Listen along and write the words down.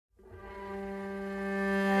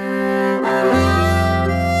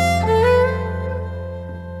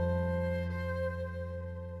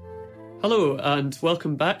and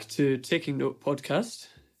welcome back to Taking Note podcast.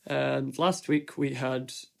 And last week we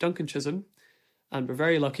had Duncan Chisholm, and we're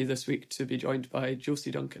very lucky this week to be joined by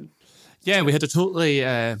Josie Duncan. Yeah, we had a totally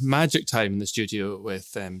magic time in the studio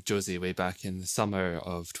with Josie way back in the summer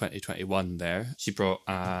of 2021 there. She brought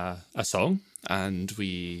a song and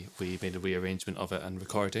we made a rearrangement of it and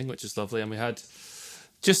recording, which is lovely. And we had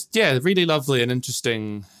really lovely and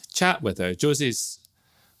interesting chat with her. Josie's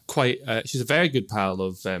she's a very good pal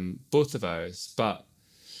of both of ours, but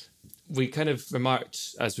we kind of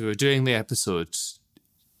remarked as we were doing the episode,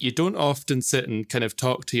 you don't often sit and kind of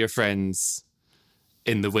talk to your friends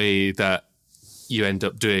in the way that you end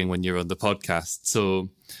up doing when you're on the podcast. So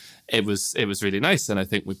it was really nice, and I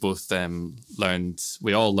think we both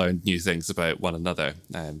we all learned new things about one another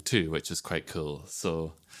too, which is quite cool.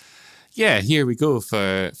 So yeah, here we go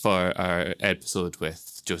for our episode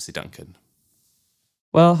with Josie Duncan.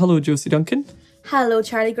 Well, hello Josie Duncan. Hello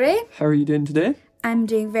Charlie Gray. How are you doing today? I'm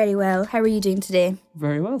doing very well. How are you doing today?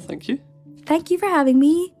 Very well, thank you. Thank you for having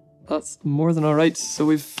me. That's more than all right. So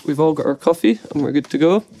we've all got our coffee and we're good to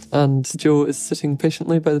go. And Joe is sitting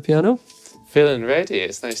patiently by the piano. Feeling ready.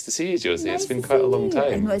 It's nice to see you, Josie. It's been quite a long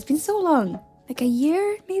time. I know, it's been so long. Like a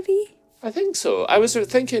year, maybe? I think so. I was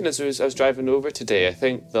thinking as I was driving over today, I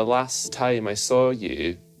think the last time I saw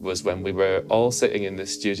you was when we were all sitting in the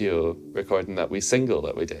studio recording that wee single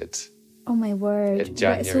that we did. Oh my word. In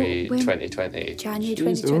January 2020. January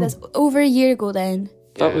 2020. That's over a year ago then.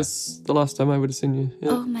 That was the last time I would have seen you. Yeah.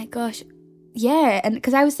 Oh my gosh. Yeah, and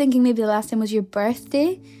because I was thinking maybe the last time was your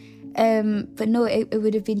birthday. But no, it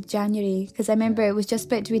would have been January, because I remember it was just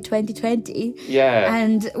about to be 2020. Yeah.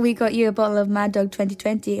 And we got you a bottle of Mad Dog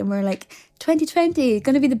 2020 and we're like, 2020,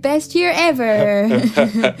 gonna be the best year ever.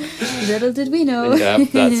 Little did we know. Yeah,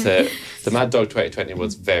 that's it. The Mad Dog 2020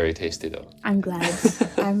 was very tasty though. I'm glad.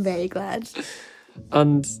 I'm very glad.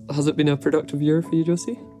 And has it been a productive year for you,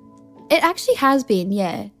 Josie? It actually has been,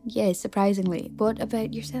 yeah. Yeah, surprisingly. What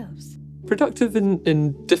about yourselves? Productive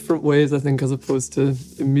in different ways, I think, as opposed to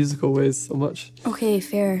in musical ways so much. Okay,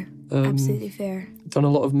 fair. Absolutely fair. Done a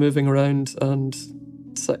lot of moving around and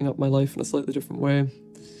setting up my life in a slightly different way.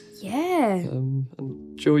 Yeah.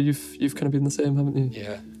 And Joe, you've kind of been the same, haven't you?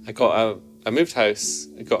 Yeah. I moved house,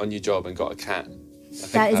 I got a new job and got a cat.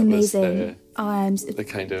 That is amazing. The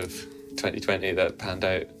kind of 2020 that panned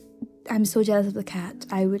out. I'm so jealous of the cat.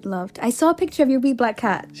 I would love to. I saw a picture of your wee black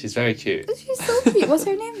cat. She's very cute. She's so cute. What's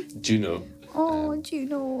her name? Juno. Oh,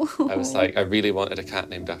 Juno. I was like, I really wanted a cat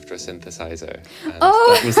named after a synthesizer. And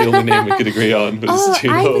that was the only name we could agree on, was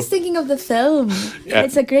Juno. I was thinking of the film. Yeah.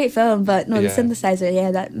 It's a great film, but no, the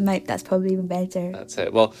synthesizer, that's probably even better. That's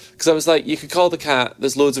it. Well, because I was like, you could call the cat,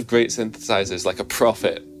 there's loads of great synthesizers, like a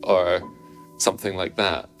Prophet or something like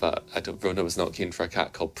that, but Rona was not keen for a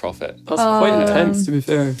cat called Prophet. That's quite intense, to be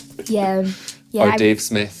fair. Yeah. Or Dave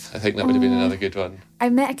Smith, I think that would have been another good one. I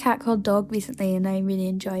met a cat called Dog recently and I really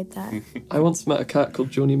enjoyed that. I once met a cat called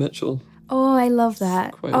Joni Mitchell. Oh, I love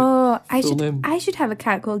that. I should have a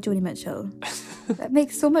cat called Joni Mitchell. That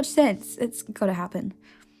makes so much sense. It's got to happen.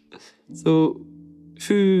 So,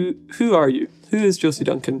 who are you? Who is Josie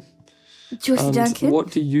Duncan? Josie Duncan.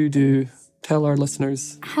 What do you do? Tell our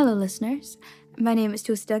listeners. Hello, listeners. My name is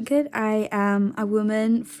Josie Duncan. I am a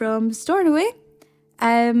woman from Stornoway.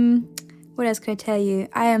 What else can I tell you?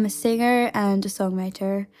 I am a singer and a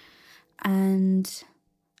songwriter, and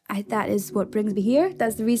that is what brings me here.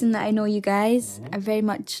 That's the reason that I know you guys. I very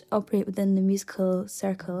much operate within the musical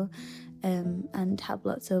circle, and have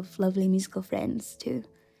lots of lovely musical friends too.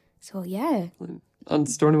 So yeah. And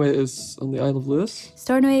Stornoway is on the Isle of Lewis?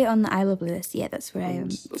 Stornoway on the Isle of Lewis, yeah, that's where I am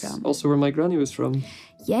from. Also where my granny was from.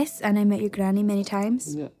 Yes, and I met your granny many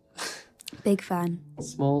times. Yeah. Big fan.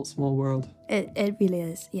 Small world. It really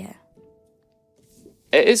is, yeah.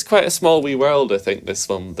 It is quite a small wee world, I think, this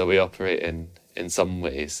one that we operate in some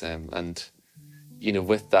ways. And, you know,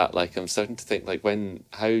 with that, like, I'm starting to think, like,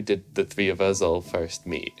 how did the three of us all first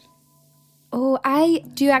meet? Oh, I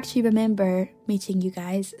do actually remember meeting you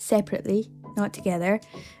guys separately, not together.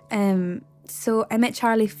 So I met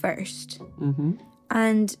Charlie first. Mm-hmm.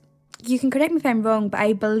 And you can correct me if I'm wrong, but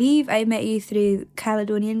I believe I met you through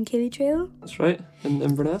Caledonian Cayley Trail. That's right, in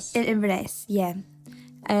Inverness. In Inverness, yeah.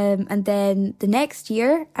 And then the next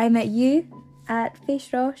year, I met you at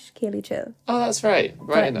Faoiserosh Cayley Trail. Oh, that's right.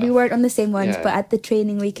 Right enough. We weren't on the same ones, but at the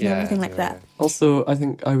training week and everything like that. Also, I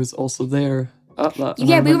think I was also there at that.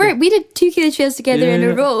 Yeah, we did 2 Cayley Trails together in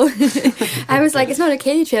a row. I was like, it's not a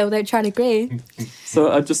Cayley Trail without Charlie Gray. So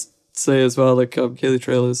I'd just say as well, like, Cayley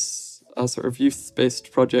Trail is a sort of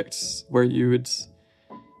youth-based project where you would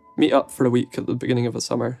meet up for a week at the beginning of a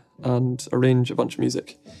summer and arrange a bunch of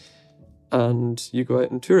music. and you go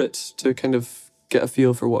out and tour it to kind of get a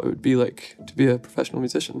feel for what it would be like to be a professional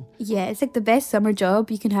musician. Yeah, it's like the best summer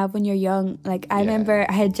job you can have when you're young. Like, I remember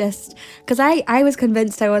I had just... Because I was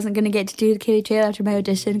convinced I wasn't going to get to do the Kerry Trail after my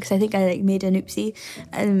audition, because I think I like made an oopsie.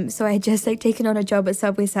 So I had just like taken on a job at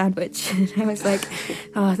Subway Sandwich. And I was like,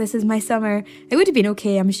 oh, this is my summer. It would have been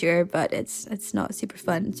okay, I'm sure, but it's not super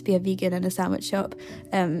fun to be a vegan in a sandwich shop.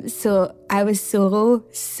 So I was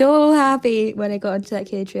so happy when I got onto that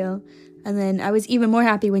Kerry Trail. And then I was even more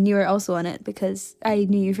happy when you were also on it, because I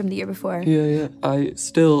knew you from the year before. Yeah. I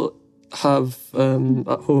still have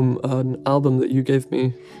at home an album that you gave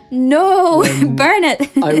me. No, burn it.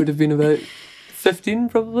 I would have been about 15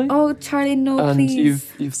 probably. Oh, Charlie, no, and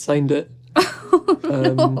please. And you've signed it.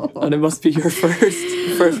 No. And it must be your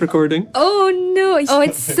first recording. Oh no. Oh,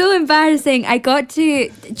 it's so embarrassing. I got to...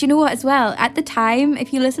 Do you know what as well? At the time,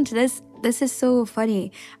 if you listen to this is so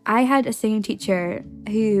funny. I had a singing teacher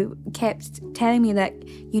who kept telling me that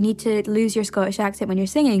you need to lose your Scottish accent when you're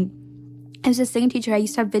singing. I was a singing teacher I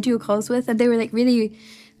used to have video calls with, and they were like really...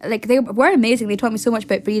 Like, they were amazing. They taught me so much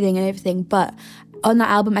about breathing and everything, but on that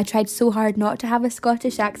album I tried so hard not to have a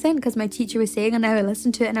Scottish accent because my teacher was saying, and now I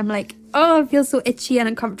listen to it and I'm like, oh, I feel so itchy and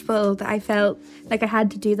uncomfortable that I felt like I had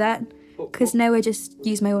to do that, because now I just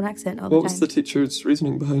use my own accent all the time. What was the teacher's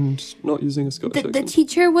reasoning behind not using a Scottish accent? The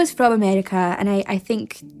teacher was from America, and I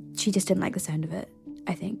think she just didn't like the sound of it,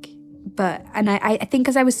 I think. But, and I think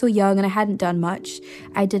because I was so young and I hadn't done much,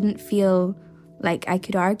 I didn't feel like I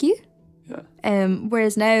could argue. Yeah.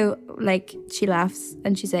 Whereas now, like, she laughs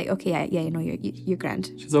and she's like, okay, yeah, you know, you're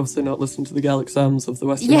grand. She's obviously not listening to the Gaelic Psalms of the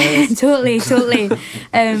Western Isles. Totally.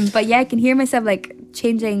 But yeah, I can hear myself like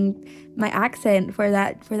changing my accent for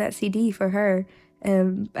that CD for her.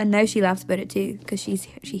 And now she laughs about it too, because she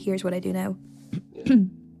hears what I do now.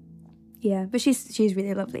 Yeah, but she's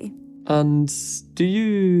really lovely. And do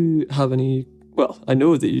you have any... Well, I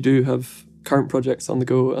know that you do have current projects on the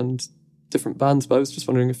go and different bands, but I was just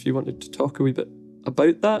wondering if you wanted to talk a wee bit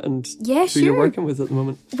about that and who you're working with at the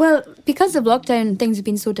moment. Well, because of lockdown, things have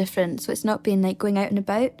been so different, so it's not been like going out and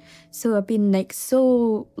about. So I've been like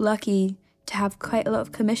so lucky to have quite a lot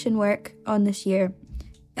of commission work on this year.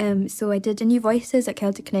 So I did a New Voices at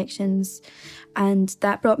Celtic Connections, and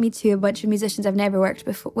that brought me to a bunch of musicians I've never worked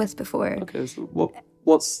with before. Okay, so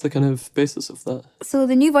what's the kind of basis of that? So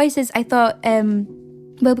the New Voices, I thought,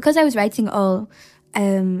 well, because I was writing it all,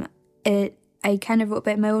 I kind of wrote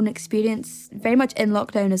about my own experience very much in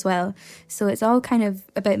lockdown as well. So it's all kind of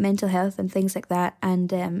about mental health and things like that, and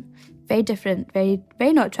very different, very,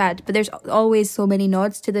 very not trad, but there's always so many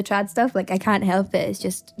nods to the trad stuff. Like, I can't help it. It's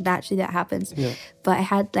just naturally that happens. Yeah. But I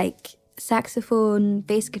had like saxophone,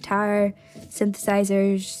 bass guitar,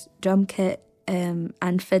 synthesizers, drum kit,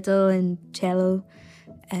 and fiddle and cello,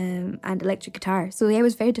 and electric guitar. So yeah, it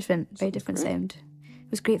was very different sound.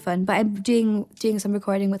 It was great fun. But I'm doing some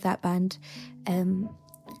recording with that band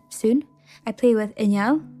soon. I play with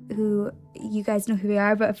Inyal, who you guys know who we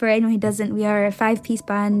are, but for anyone who doesn't, we are a 5-piece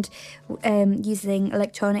band using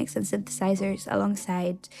electronics and synthesizers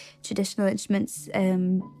alongside traditional instruments,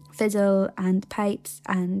 fiddle and pipes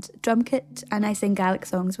and drum kit, and I sing Gaelic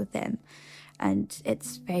songs with them, and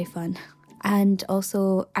it's very fun. And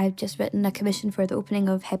also, I've just written a commission for the opening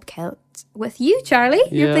of Heb Celt with you, Charlie.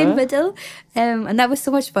 Yeah. You're playing fiddle, and that was so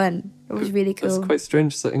much fun. It was really cool. It's quite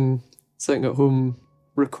strange sitting at home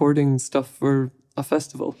recording stuff for a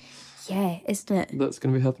festival. Yeah, isn't it? That's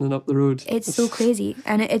going to be happening up the road. It's so crazy,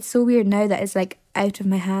 and it's so weird now that it's like out of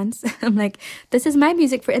my hands. I'm like, this is my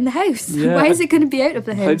music for in the house. Yeah. Why is it going to be out of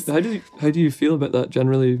the house? How do you feel about that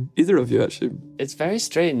generally? Either of you, actually. It's very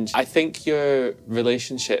strange. I think your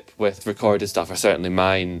relationship with recorded stuff, or certainly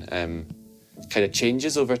mine, kind of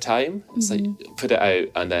changes over time. It's like, put it out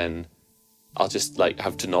and then I'll just like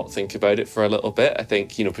have to not think about it for a little bit. I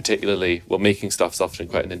think, particularly, making stuff's often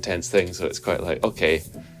quite an intense thing, so it's quite like, okay,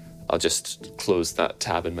 I'll just close that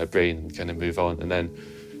tab in my brain and kind of move on. And then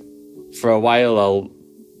for a while, I'll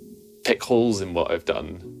pick holes in what I've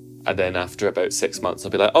done. And then after about 6 months,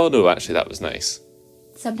 I'll be like, oh no, actually that was nice.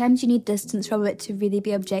 Sometimes you need distance from it to really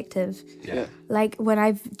be objective. Yeah. Like when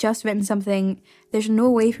I've just written something, there's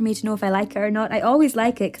no way for me to know if I like it or not. I always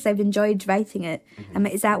like it because I've enjoyed writing it. I'm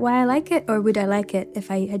like, is that why I like it? Or would I like it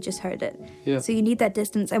if I had just heard it? Yeah. So you need that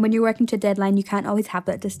distance. And when you're working to a deadline, you can't always have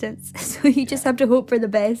that distance. So you just have to hope for the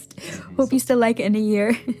best. Hope you still like it in a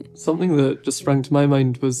year. Something that just sprang to my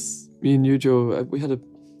mind was me and you, Joe. We had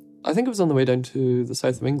I think it was on the way down to the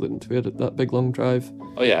south of England. We had that big long drive.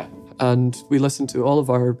 Oh, yeah. And we listened to all of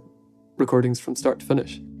our recordings from start to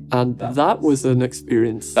finish. And that was an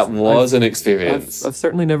experience. That was an experience. I've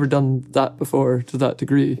certainly never done that before to that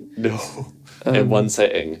degree. No. in one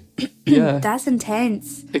sitting. Yeah. That's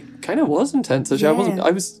intense. It kind of was intense, actually. Yeah.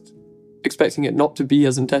 I was expecting it not to be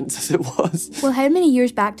as intense as it was. Well, how many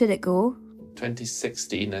years back did it go?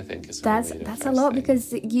 2016, I think, is That's a lot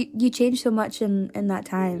because you changed so much in that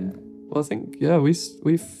time. Well, I think,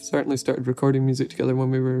 we've certainly started recording music together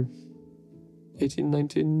when we were 18,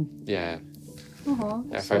 19. Yeah. Uh-huh.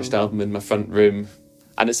 Our first album in my front room.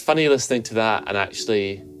 And it's funny listening to that and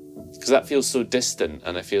actually, because that feels so distant,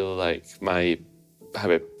 and I feel like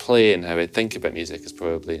how I play and how I think about music is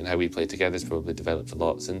probably, and how we play together has probably developed a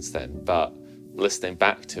lot since then. But listening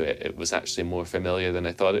back to it, it was actually more familiar than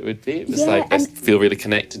I thought it would be. It was I feel really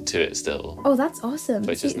connected to it still. Oh, that's awesome.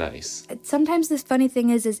 Which is nice. Sometimes this funny thing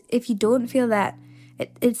is if you don't feel that,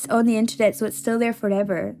 it's on the internet, so it's still there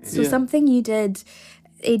forever. So something you did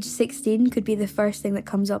age 16 could be the first thing that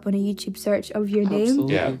comes up on a YouTube search of your name.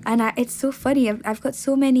 Absolutely. Yeah. And it's so funny. I've got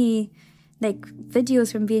so many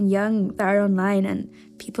videos from being young that are online, and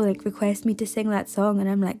people request me to sing that song, and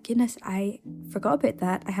I'm like, goodness, I forgot about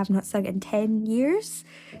that. I have not sung in 10 years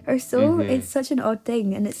or so. It's such an odd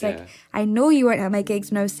thing, and it's I know you weren't at my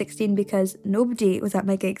gigs when I was 16 because nobody was at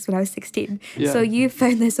my gigs when I was 16. So you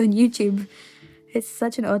found this on YouTube. It's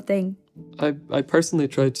such an odd thing. I personally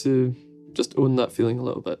try to just own that feeling a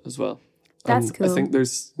little bit as well. That's cool. I think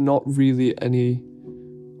there's not really any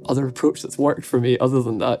other approach that's worked for me other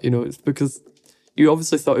than that. It's because you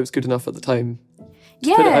obviously thought it was good enough at the time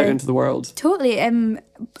to put it out into the world. Totally.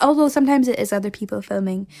 Although sometimes it is other people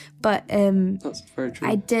filming, but that's very true.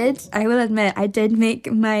 I will admit, I did make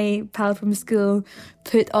my pal from school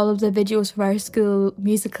put all of the videos from our school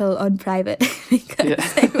musical on private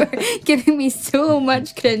because they were giving me so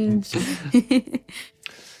much cringe.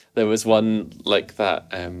 There was one like that.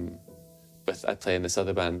 I play in this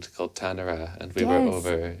other band called Tanara, and we were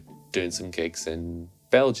over doing some gigs in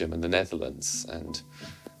Belgium and the Netherlands, and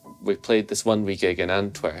we played this one wee gig in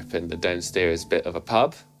Antwerp in the downstairs bit of a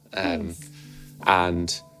pub,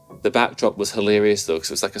 and the backdrop was hilarious though, because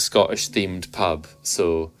it was like a Scottish themed pub,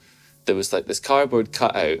 so there was this cardboard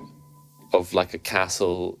cutout of a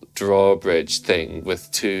castle drawbridge thing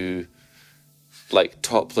with two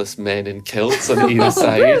topless men in kilts on either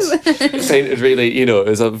side, painted really, it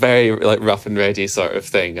was a very rough and ready sort of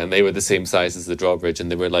thing, and they were the same size as the drawbridge,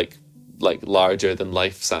 and they were larger than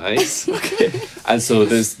life size. And so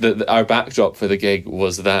our backdrop for the gig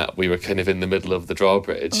was that we were kind of in the middle of the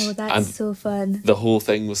drawbridge. Oh, that's and so fun. The whole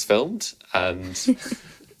thing was filmed and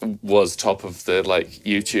was top of the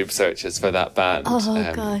YouTube searches for that band.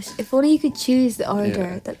 Oh gosh, if only you could choose the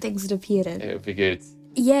order that things would appear in. It would be good.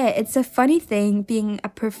 Yeah, it's a funny thing being a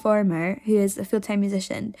performer who is a full-time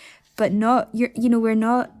musician, but we're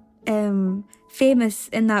not famous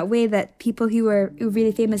in that way that people who are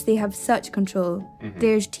really famous, they have such control.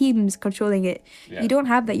 There's teams controlling it. You don't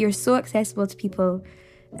have that. You're so accessible to people,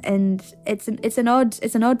 and it's an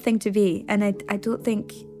odd thing to be. And I don't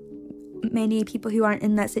think many people who aren't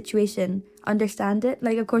in that situation understand it.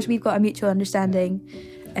 Of course, we've got a mutual understanding.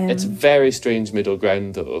 It's very strange middle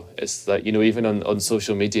ground though. It's even on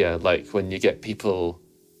social media, when you get people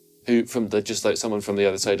who someone from the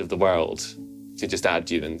other side of the world can just add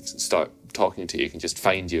you and start talking to you, can just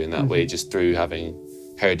find you in that way, just through having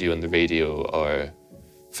heard you on the radio or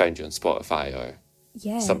found you on Spotify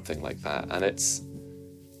or something like that. And it's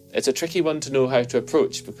a tricky one to know how to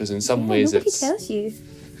approach, because in some ways nobody tells you.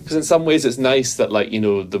 Because in some ways it's nice that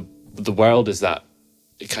the world is that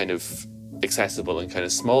kind of accessible and kind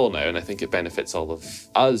of small now, and I think it benefits all of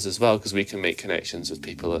us as well, because we can make connections with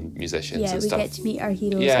people and musicians and stuff. Yeah, we get to meet our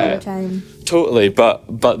heroes all the time. Totally, but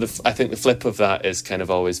I think the flip of that is kind of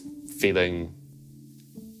always feeling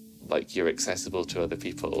like you're accessible to other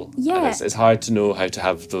people. Yeah. And it's hard to know how to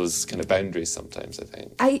have those kind of boundaries sometimes, I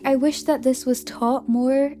think. I wish that this was taught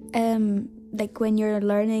more, when you're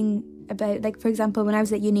learning about, for example, when I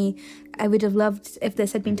was at uni, I would have loved if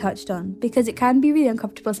this had been touched on, because it can be really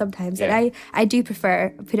uncomfortable sometimes. And I do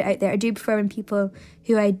prefer, put it out there, I do prefer when people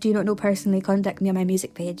who I do not know personally contact me on my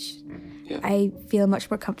music page. I feel much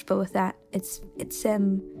more comfortable with that. It's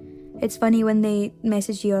funny when they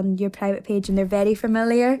message you on your private page and they're very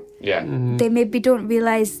familiar. Yeah. They maybe don't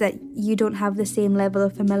realise that you don't have the same level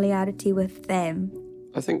of familiarity with them.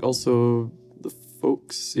 I think also the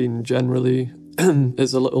folk scene generally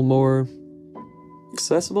is a little more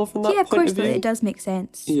accessible from that point of view. Yeah, of course, it does make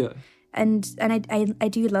sense. Yeah. And I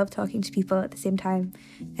do love talking to people at the same time,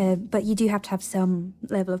 but you do have to have some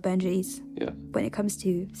level of boundaries when it comes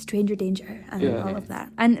to stranger danger and all of that.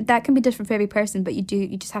 And that can be different for every person, but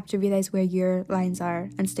you just have to realise where your lines are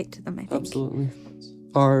and stick to them, I think. Absolutely.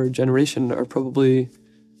 Our generation are probably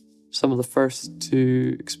some of the first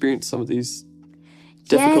to experience some of these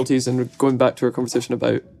difficulties, and going back to our conversation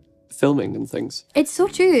about filming and things. It's so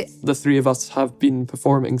true. The three of us have been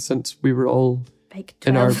performing since we were all like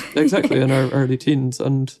 12. in our early teens,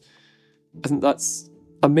 and I think that's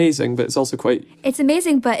amazing, but it's also quite... It's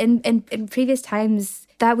amazing, but in previous times,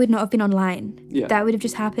 that would not have been online. Yeah. That would have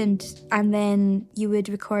just happened, and then you would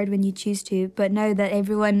record when you choose to. But now that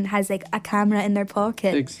everyone has like a camera in their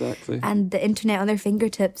pocket, exactly, and the internet on their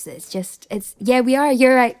fingertips, we are,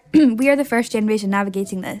 you're right, we are the first generation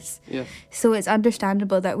navigating this. Yeah. So it's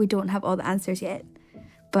understandable that we don't have all the answers yet,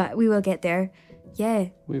 but we will get there. Yeah.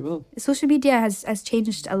 We will. Social media has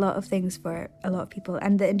changed a lot of things for a lot of people,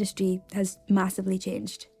 and the industry has massively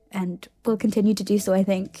changed and will continue to do so, I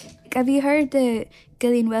think. Have you heard the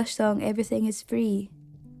Gillian Welsh song, Everything is Free?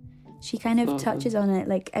 She kind of touches on it,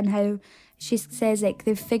 like, and how she says, like,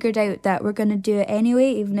 they've figured out that we're going to do it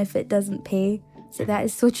anyway, even if it doesn't pay. So that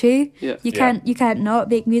is so true. Yeah. You can't not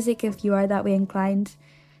make music if you are that way inclined.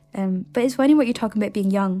 But it's funny what you're talking about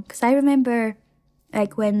being young, because I remember...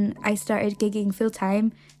 like when I started gigging full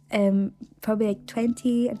time, probably like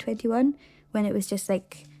 20 and 21, when it was just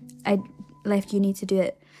like I left uni to do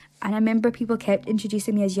it. And I remember people kept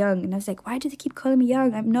introducing me as young, and I was like, why do they keep calling me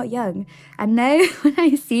young? I'm not young. And now when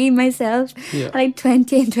I see myself like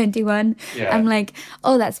 20 and 21, I'm like,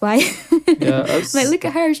 oh, that's why. Yeah, like, look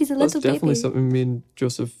at her, she's a little baby. That's definitely something me and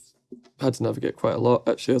Joseph had to navigate quite a lot,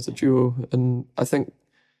 actually, as a duo. And I think,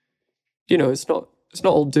 it's not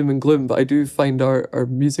all doom and gloom, but I do find our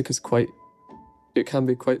music is it can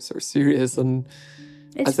be quite sort of serious, and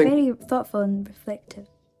it's very thoughtful and reflective.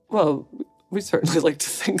 Well, we certainly like to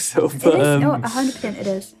think so, but it is. 100% it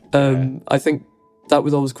is. I think that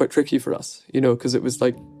was always quite tricky for us, because it was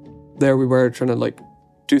like there we were trying to like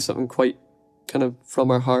do something quite kind of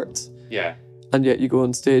from our hearts. Yeah. And yet you go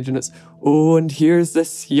on stage and it's, and here's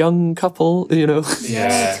this young couple,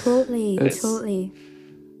 Yeah, totally.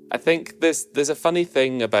 I think there's a funny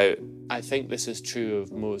thing about, I think this is true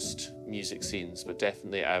of most music scenes, but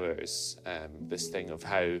definitely ours, this thing of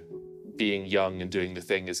how being young and doing the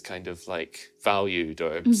thing is kind of like valued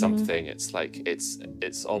or something. It's like,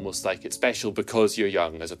 it's almost like it's special because you're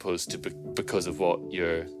young as opposed to because of what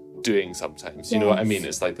you're doing sometimes. You know what I mean?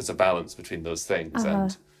 It's like there's a balance between those things,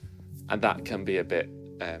 and that can be a bit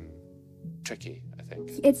tricky, I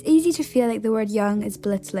think. It's easy to feel like the word young is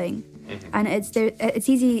belittling. And it's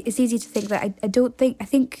easy to think that I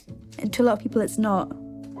think to a lot of people it's not,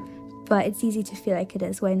 but it's easy to feel like it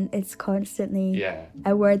is when it's constantly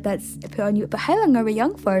a word that's put on you. But how long are we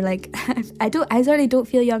young for? Like, I certainly don't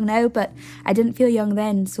feel young now, but I didn't feel young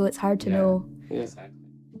then, so it's hard to know. Yeah. Exactly.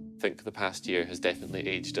 I think the past year has definitely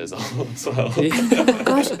aged us all as well.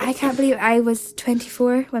 Gosh, I can't believe I was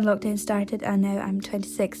 24 when lockdown started, and now I'm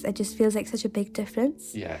 26. It just feels like such a big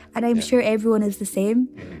difference. Yeah. And I'm sure everyone is the same.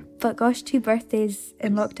 But gosh, 2 birthdays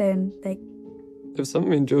in lockdown, like... There was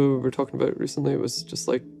something me and Joe were talking about recently. It was just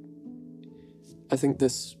like, I think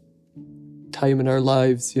this time in our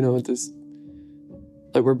lives, this,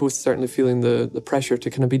 like we're both certainly feeling the pressure to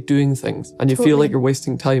kind of be doing things, and you feel like you're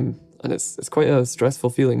wasting time. And it's quite a stressful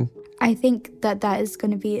feeling. I think that is going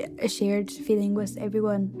to be a shared feeling with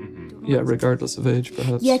everyone. Yeah, regardless of age,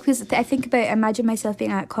 perhaps. Yeah, because imagine myself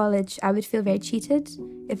being at college, I would feel very cheated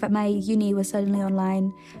if my uni was suddenly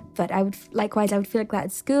online. But I would feel like that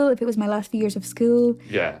at school, if it was my last few years of school.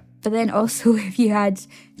 Yeah. But then also if you had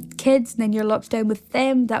kids and then you're locked down with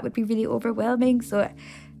them, that would be really overwhelming. So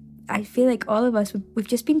I feel like all of us, we've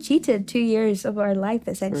just been cheated 2 years of our life,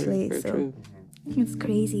 essentially. Very true. It's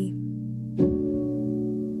crazy.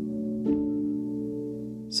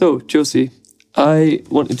 So, Josie, I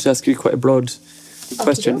wanted to ask you quite a broad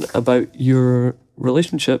question about your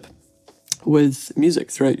relationship with music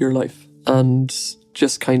throughout your life, and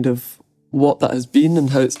just kind of what that has been and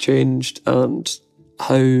how it's changed, and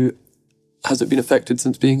how has it been affected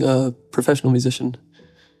since being a professional musician?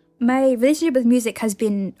 My relationship with music has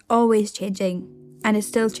been always changing, and is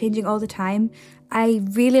still changing all the time. I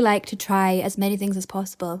really like to try as many things as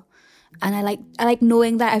possible, and I like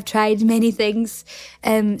knowing that I've tried many things.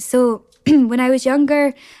 So when I was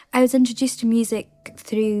younger, I was introduced to music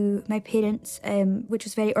through my parents, which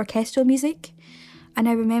was very orchestral music, and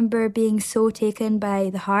I remember being so taken by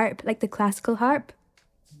the harp, like the classical harp,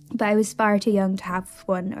 but I was far too young to have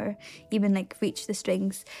one or even like reach the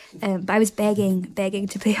strings. But I was begging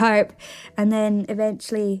to play harp, and then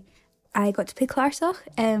eventually I got to play clarsach,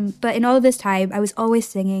 but in all of this time I was always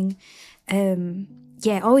singing.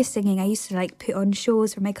 Always singing. I used to like put on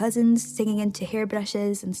shows for my cousins, singing into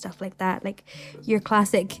hairbrushes and stuff like that, like your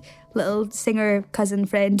classic little singer cousin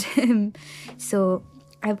friend. So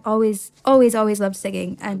I've always loved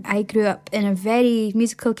singing, and I grew up in a very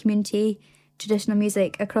musical community, traditional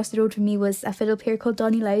music, across the road from me was a fiddle player called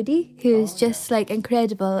Donny Lowdy, who's just like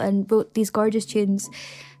incredible and wrote these gorgeous tunes.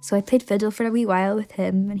 So I played fiddle for a wee while with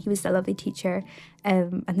him, and he was a lovely teacher.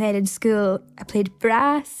 And then in school, I played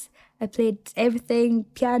brass. I played everything,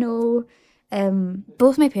 piano.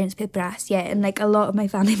 Both my parents played brass, yeah, and like a lot of my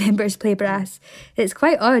family members play brass. It's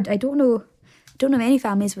quite odd. I don't know many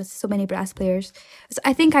families with so many brass players. So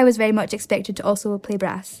I think I was very much expected to also play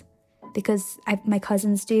brass, because my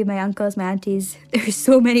cousins do, my uncles, my aunties. There's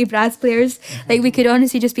so many brass players. Like, we could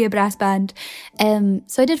honestly just be a brass band.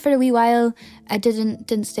 So I did for a wee while. I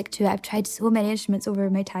didn't stick to it. I've tried so many instruments over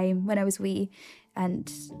my time when I was wee,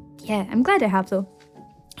 and yeah, I'm glad I have though.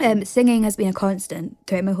 Singing has been a constant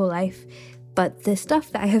throughout my whole life, but the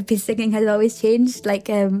stuff that I have been singing has always changed. Like,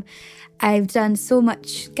 I've done so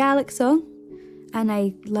much Gaelic song, and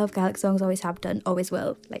I love Gaelic songs, always have done, always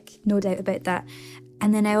will, like, no doubt about that.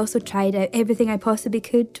 And then I also tried out everything I possibly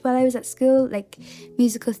could while I was at school, like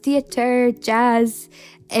musical theatre, jazz,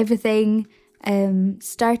 everything.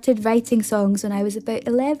 Started writing songs when I was about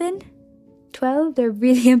 11, 12. They're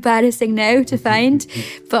really embarrassing now to find,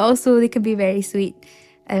 but also they can be very sweet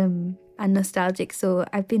and nostalgic. So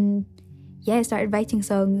I've been, started writing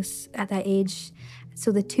songs at that age.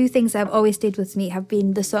 So the two things that have always stayed with me have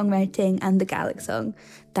been the songwriting and the Gaelic song.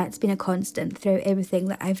 That's been a constant throughout everything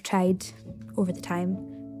that I've tried over the time.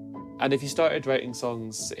 And if you started writing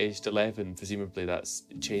songs aged 11, presumably that's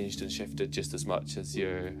changed and shifted just as much as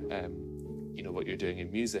your, what you're doing in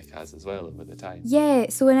music has as well over the time. Yeah,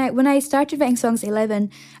 so when I started writing songs at 11,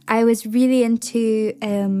 I was really into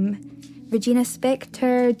Regina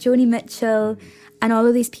Spektor, Joni Mitchell, and all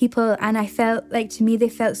of these people, and I felt like, to me, they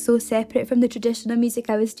felt so separate from the traditional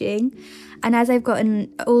music I was doing. And as I've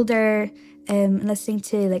gotten older, listening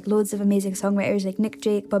to like loads of amazing songwriters like Nick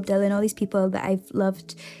Drake, Bob Dylan, all these people that I've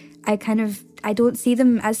loved, I don't see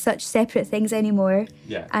them as such separate things anymore.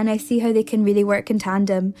 Yeah. And I see how they can really work in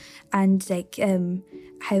tandem, and like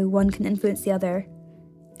how one can influence the other.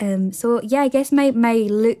 So yeah, I guess my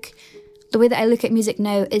look, the way that I look at music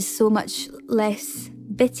now, is so much less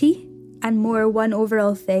bitty and more one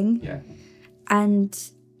overall thing. Yeah. And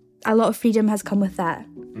a lot of freedom has come with that.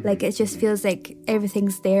 Mm-hmm. Like, it just feels like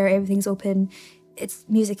everything's there, everything's open.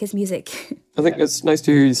 Music is music. I think it's nice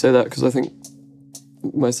to hear you say that, because I think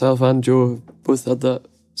myself and Joe both had that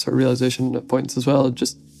sort of realisation at points as well.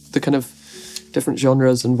 Just the kind of different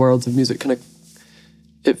genres and worlds of music, kind of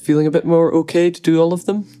it feeling a bit more okay to do all of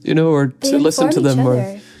them, or to listen to them.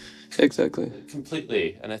 Or exactly.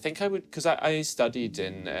 Completely. And I think I would, because I studied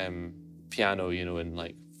in piano, in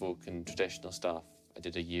like folk and traditional stuff. I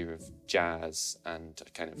did a year of jazz and a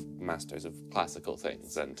kind of masters of classical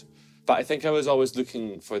things. But I think I was always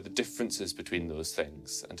looking for the differences between those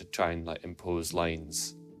things, and to try and like impose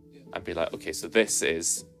lines and be like, okay, so this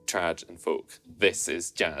is trad and folk, this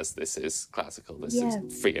is jazz, this is classical, this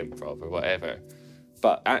is free improv or whatever.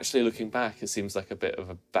 But actually looking back, it seems like a bit of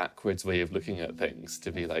a backwards way of looking at things,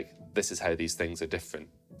 to be like, this is how these things are different,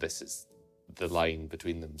 this is the line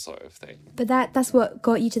between them, sort of thing. But that's what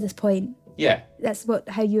got you to this point. Yeah. That's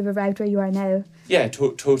how you've arrived where you are now. Yeah,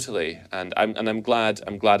 totally. And I'm glad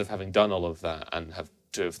of having done all of that and have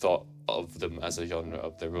thought of them as a genre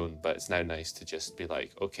of their own. But it's now nice to just be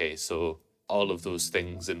like, okay, so all of those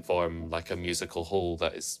things inform like a musical whole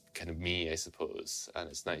that is kind of me, I suppose. And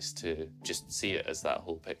it's nice to just see it as that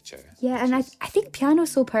whole picture. Yeah, and I think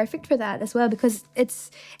piano's so perfect for that as well, because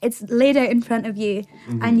it's laid out in front of you,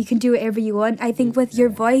 mm-hmm. and you can do whatever you want. I think with your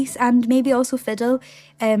voice and maybe also fiddle,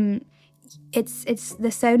 it's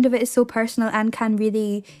the sound of it is so personal and can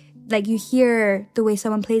really, like, you hear the way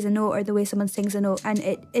someone plays a note or the way someone sings a note, and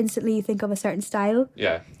it instantly you think of a certain style.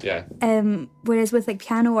 Yeah. Whereas with like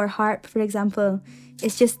piano or harp, for example,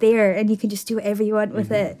 it's just there and you can just do whatever you want with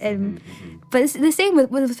mm-hmm. it. But it's the same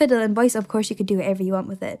with fiddle and voice. Of course, you could do whatever you want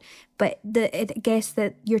with it, but I guess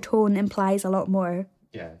that your tone implies a lot more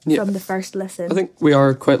from the first listen. I think we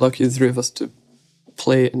are quite lucky, the three of us, to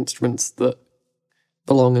play instruments that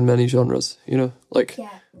belong in many genres.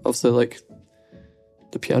 Obviously, like,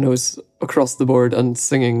 the piano is across the board, and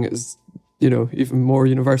singing is, even more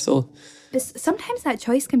universal. But sometimes that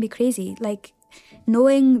choice can be crazy. Like,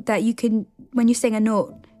 knowing that you can, when you sing a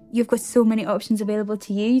note, you've got so many options available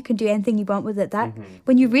to you. You can do anything you want with it. That mm-hmm.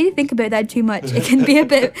 when you really think about that too much, it can be a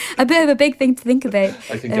bit of a big thing to think about.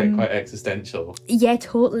 I can get quite existential. Yeah,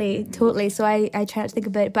 totally. So I try not to think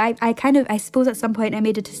about it. But I suppose at some point I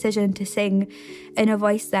made a decision to sing in a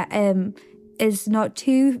voice that is not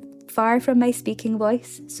too far from my speaking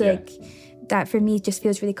voice. So like that for me just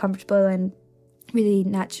feels really comfortable and really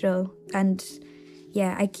natural. And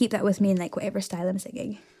yeah, I keep that with me in like whatever style I'm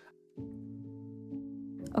singing.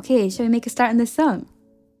 Okay, shall we make a start on this song?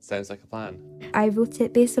 Sounds like a plan. I wrote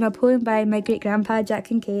it based on a poem by my great-grandpa, Jack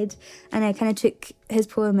Kincaid, and I kind of took his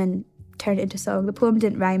poem and turned it into song. The poem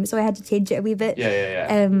didn't rhyme, so I had to change it a wee bit.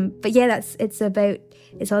 Yeah. But yeah, it's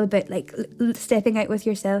all about like stepping out with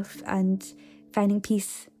yourself and finding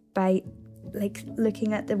peace by like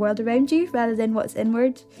looking at the world around you rather than what's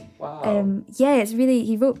inward. Wow.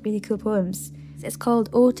 He wrote really cool poems. It's called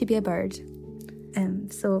 "Oh to Be a Bird."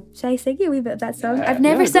 So shall I sing you a wee bit of that song? Yeah, I've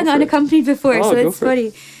never sung it unaccompanied before, so it's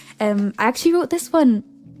funny. I actually wrote this one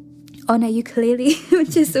on a ukulele,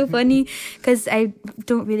 which is so funny because I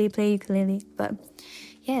don't really play ukulele, but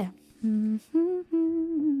yeah.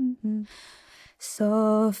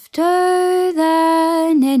 Softer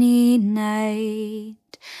than any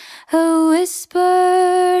night, a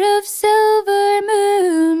whisper of silver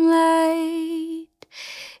moonlight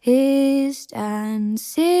is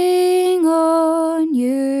dancing on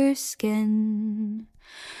your skin.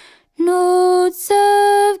 Notes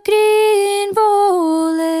of green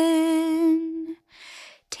violin,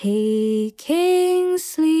 taking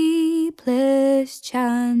sleepless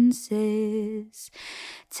chances,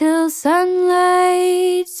 till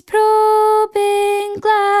sunlight's probing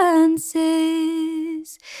glances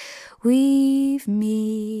weave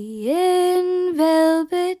me in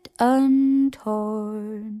velvet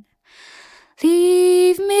untorn.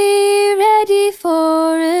 Leave me ready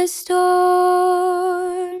for a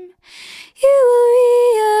storm. You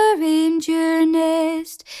will rearrange your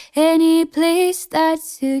nest any place that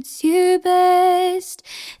suits you best.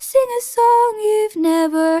 Sing a song you've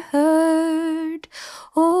never heard.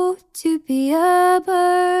 Oh, to be a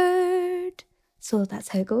bird. So that's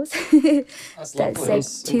how it goes. That's like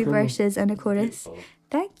two verses and a chorus. Beautiful.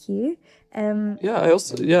 Thank you.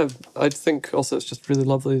 I think also it's just really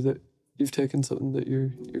lovely that you've taken something that your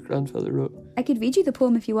grandfather wrote. I could read you the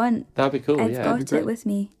poem if you want. That'd be cool. I've Yeah, got it with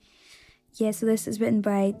me. Yeah, so this is written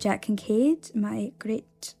by Jack Kincaid, my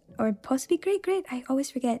great, or possibly great, I always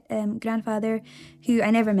forget, grandfather, who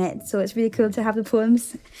I never met, so it's really cool to have the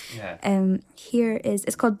poems. Yeah.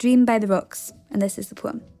 It's called Dream by the Rocks, and this is the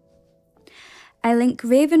poem. I link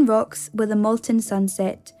raven rocks with a molten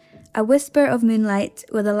sunset, a whisper of moonlight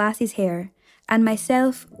with a lassie's hair, and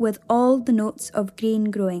myself with all the notes of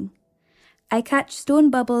green growing. I catch stone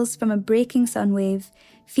bubbles from a breaking sun wave,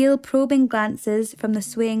 feel probing glances from the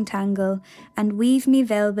swaying tangle, and weave me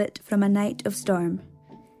velvet from a night of storm.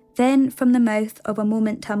 Then, from the mouth of a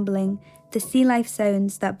moment tumbling, the sea life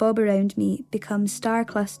sounds that bob around me become star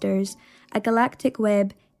clusters, a galactic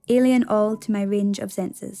web, alien all to my range of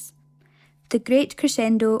senses. The great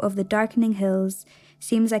crescendo of the darkening hills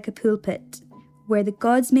seems like a pulpit, where the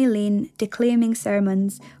gods may lean, declaiming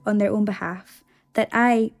sermons on their own behalf, that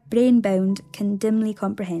I, brain-bound, can dimly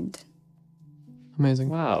comprehend. Amazing.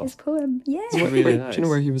 Wow. His poem, yeah. Really nice. Do you know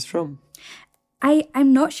where he was from?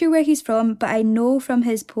 I'm not sure where he's from, but I know from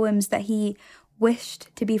his poems that he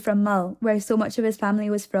wished to be from Mull, where so much of his family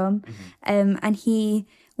was from. Mm-hmm. And he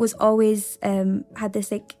was always had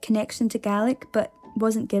this like connection to Gaelic, but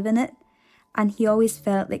wasn't given it. And he always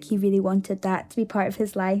felt like he really wanted that to be part of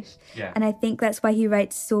his life. Yeah. And I think that's why he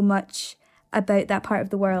writes so much about that part of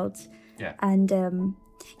the world. Yeah. And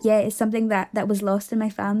it's something that was lost in my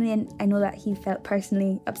family, and I know that he felt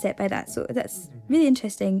personally upset by that. So that's really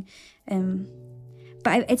interesting.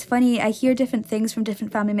 But it's funny, I hear different things from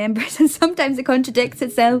different family members, and sometimes it contradicts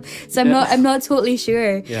itself. So I'm not totally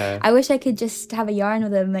sure. Yeah. I wish I could just have a yarn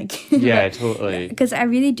with him, like. Yeah, totally. Because I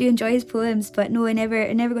really do enjoy his poems, but no, I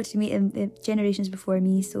never got to meet him generations before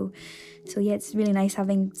me. So yeah, it's really nice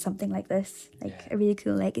having something like this, like a really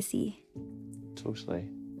cool legacy. Totally.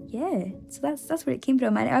 Yeah, so that's where it came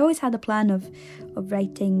from. I always had a plan of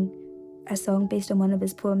writing a song based on one of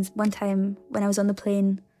his poems. One time when I was on the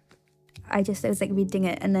plane, I was like reading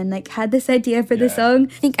it and then like had this idea for the song.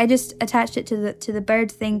 I think I just attached it to the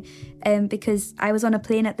bird thing, because I was on a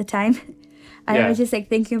plane at the time, and I was just like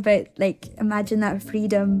thinking about like imagine that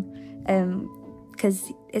freedom,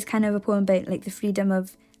 because it's kind of a poem about like the freedom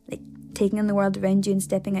of like taking in the world around you and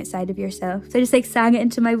stepping outside of yourself. So I just like sang it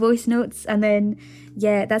into my voice notes, and then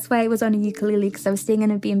that's why I was on a ukulele, because I was staying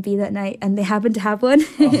in a B&B that night and they happened to have one.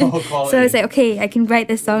 So I was like, okay, I can write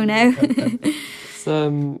this song now.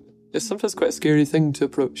 It's sometimes quite a scary thing to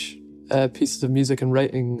approach pieces of music and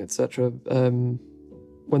writing, etc. When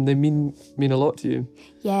they mean a lot to you.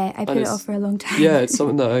 Yeah, I put it off for a long time. Yeah, it's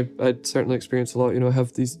something that I'd certainly experienced a lot. You know, I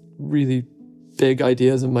have these really big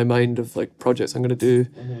ideas in my mind of like projects I'm going to do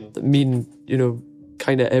that mean, you know,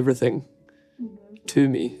 kind of everything to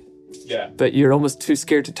me. Yeah. But you're almost too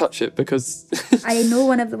scared to touch it because I know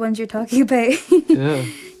one of the ones you're talking about. Yeah.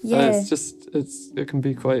 Yeah. And it can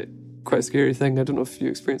be quite quite a scary thing. I don't know if you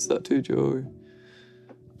experienced that too, Joe. Or...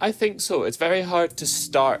 I think so. It's very hard to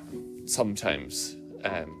start sometimes,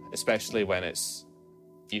 especially when it's,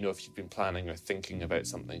 you know, if you've been planning or thinking about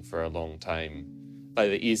something for a long time. Like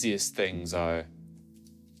the easiest things are,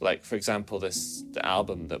 like, for example, the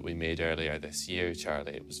album that we made earlier this year,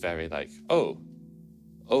 Charlie, it was very like, oh,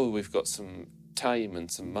 we've got some time and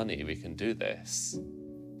some money, we can do this.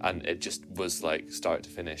 And it just was like start to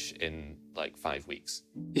finish in like 5 weeks.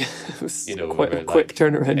 Yeah, it was, you know, quite a quick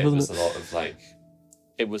turnaround, wasn't it? It was a lot of like,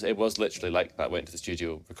 it was literally like that. Went to the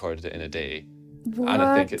studio, recorded it in a day. What? And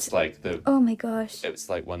I think it's like oh my gosh, it's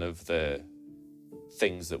like one of the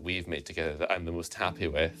things that we've made together that I'm the most happy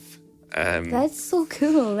with. That's so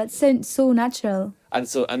cool. That sounds so natural. And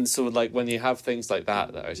so like when you have things like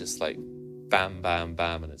that are just like bam, bam,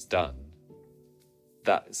 bam, and it's done,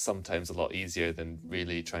 that's sometimes a lot easier than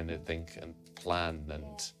really trying to think and plan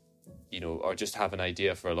and, you know, or just have an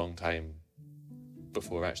idea for a long time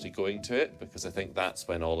before actually going to it, because I think that's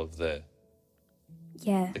when all of the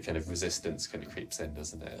kind of resistance kind of creeps in,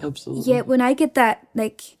 doesn't it? Absolutely. Yeah, when I get that,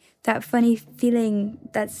 like, that funny feeling,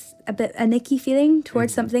 that's a bit a nicky feeling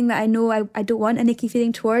towards something that I know I don't want a nicky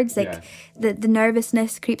feeling towards, like the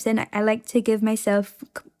nervousness creeps in. I like to give myself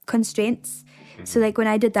constraints. So like when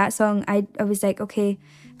I did that song, I was like, okay,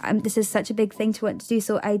 this is such a big thing to want to do.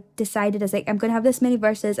 So I decided, I was like, I'm going to have this many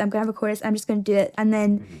verses, I'm going to have a chorus, I'm just going to do it. And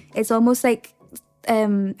then it's almost like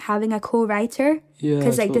having a co-writer,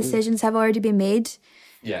 because like decisions have already been made.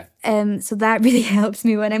 Yeah. So that really helps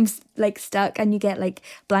me when I'm like stuck and you get like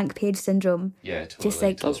blank page syndrome. Yeah, totally. Just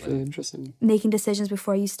like that's really interesting. Making decisions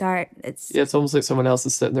before you start. It's almost like someone else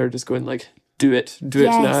is sitting there just going like, do it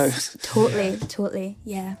now. Totally,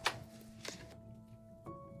 yeah.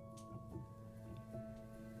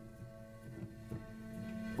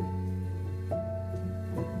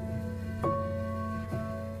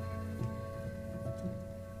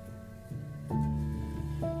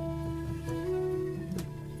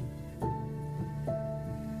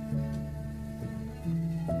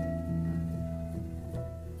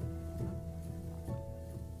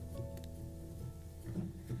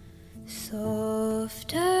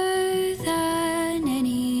 Softer than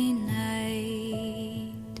any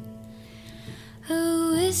night,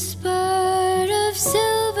 a whisper of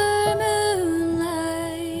silver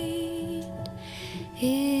moonlight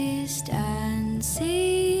is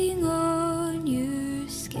dancing on your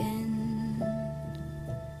skin.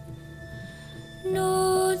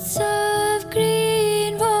 Notes of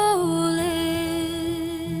green roll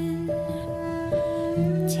in,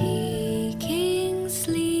 taking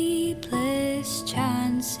sleepless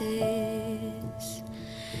chances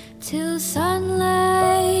till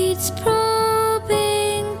sunlight's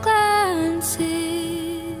probing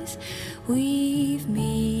glances weave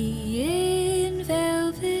me in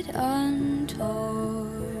velvet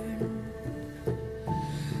untorn.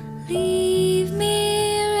 Leave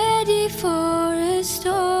me ready for a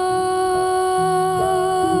storm.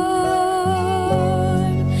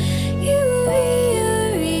 You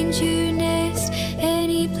rearrange your nest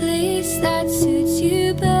any place that suits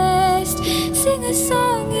you best. Sing a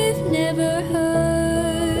song you've never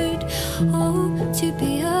heard. Oh, to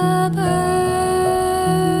be a bird.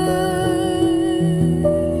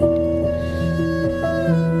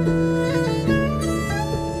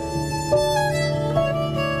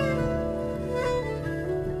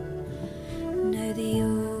 Now the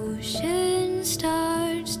ocean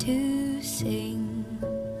starts to sing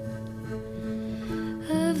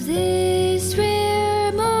of this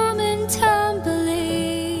rare moment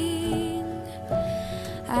tumbling,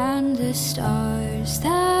 and the stars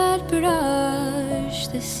that brush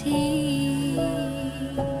the sea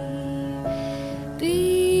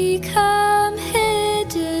become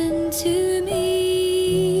hidden to me.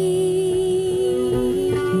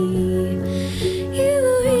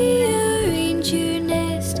 You rearrange your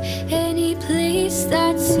nest any place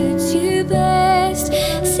that suits you best.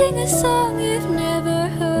 Sing a song you've never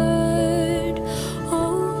heard.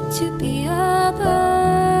 Oh, to be a bird.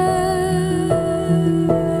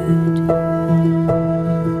 Ooh.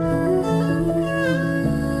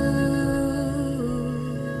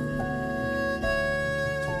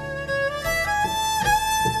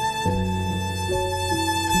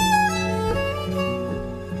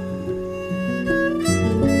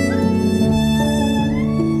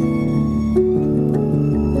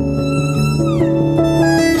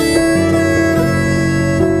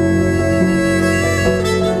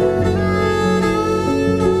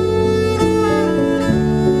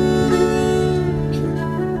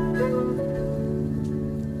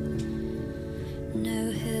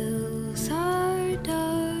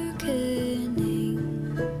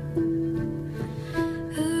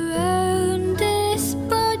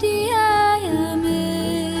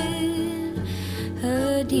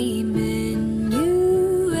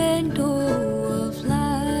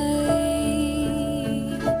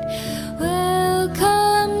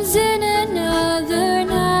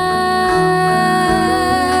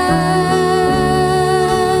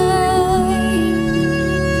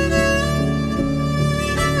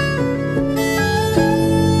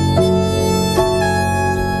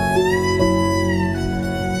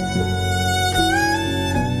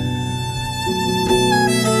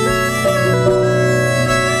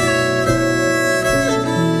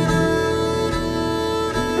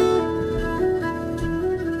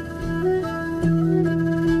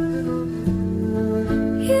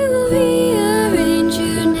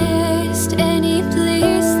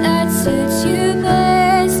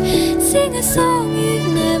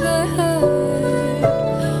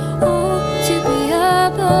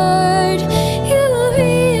 bird. You will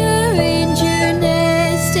rearrange your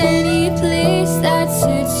nest any place that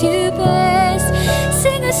suits you best.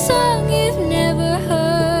 Sing a song you've never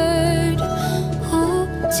heard. Oh,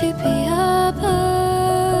 to be a bird.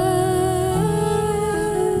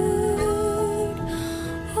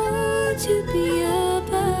 Oh, to be a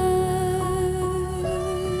bird.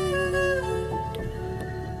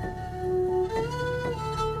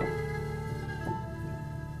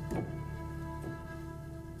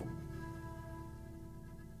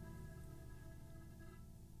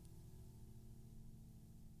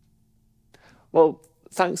 Well,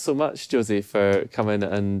 thanks so much, Josie, for coming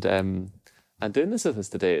and doing this with us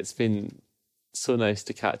today. It's been so nice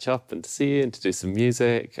to catch up and to see you and to do some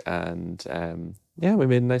music. And we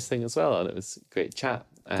made a nice thing as well. And it was a great chat.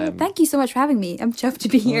 Thank you so much for having me. I'm chuffed to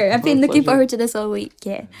be here. I've been looking forward to this all week.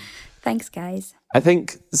 Yeah. Thanks, guys. I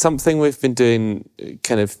think something we've been doing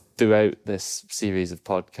kind of throughout this series of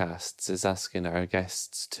podcasts is asking our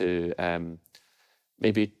guests to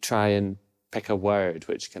maybe try and pick a word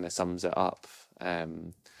which kind of sums it up.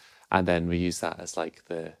 And then we use that as like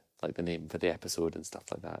the name for the episode and stuff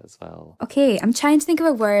like that as well. Okay, I'm trying to think of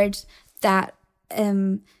a word that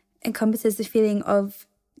encompasses the feeling of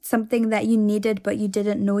something that you needed but you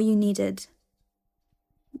didn't know you needed.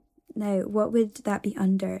 Now, what would that be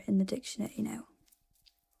under in the dictionary now?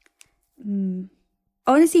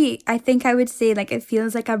 Honestly, I think I would say like it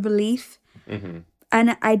feels like a relief. Mm-hmm.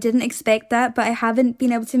 And I didn't expect that, but I haven't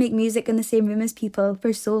been able to make music in the same room as people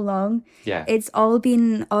for so long. Yeah. It's all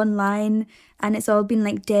been online and it's all been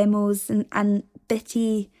like demos and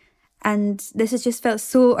bitty. And this has just felt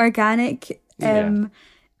so organic. And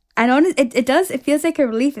it feels like a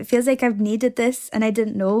relief. It feels like I've needed this and I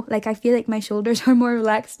didn't know. Like I feel like my shoulders are more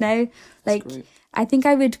relaxed now. Like I think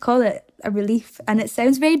I would call it a relief. And it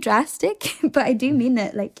sounds very drastic, but I do mean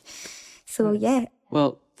it. Like, so yeah.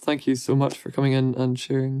 Well, thank you so much for coming in and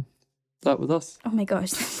sharing that with us. Oh my gosh,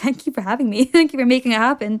 thank you for having me. Thank you for making it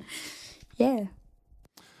happen. Yeah.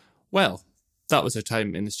 Well, that was our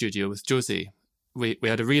time in the studio with Josie. We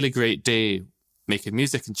had a really great day making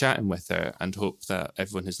music and chatting with her, and hope that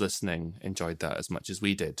everyone who's listening enjoyed that as much as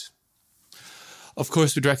we did. Of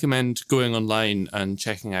course, we'd recommend going online and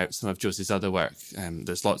checking out some of Josie's other work.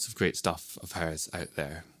 There's lots of great stuff of hers out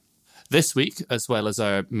there. This week, as well as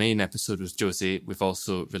our main episode with Josie, we've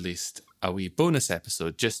also released a wee bonus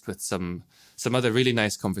episode just with some other really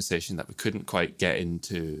nice conversation that we couldn't quite get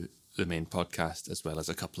into the main podcast, as well as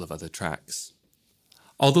a couple of other tracks.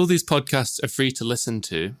 Although these podcasts are free to listen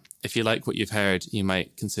to, if you like what you've heard, you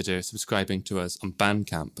might consider subscribing to us on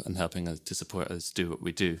Bandcamp and helping us to support us do what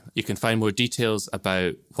we do. You can find more details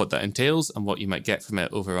about what that entails and what you might get from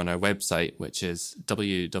it over on our website, which is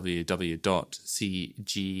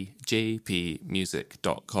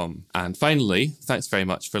www.cgjpmusic.com. And finally, thanks very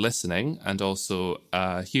much for listening, and also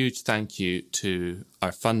a huge thank you to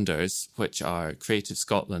our funders, which are Creative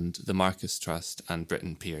Scotland, the Marcus Trust and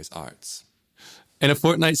Britain Peers Arts. In a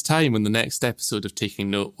fortnight's time, when the next episode of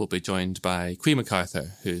Taking Note, we'll be joined by Queen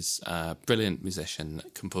MacArthur, who's a brilliant musician,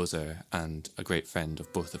 composer, and a great friend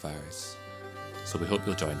of both of ours. So we hope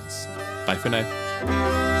you'll join us. Bye for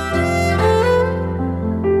now.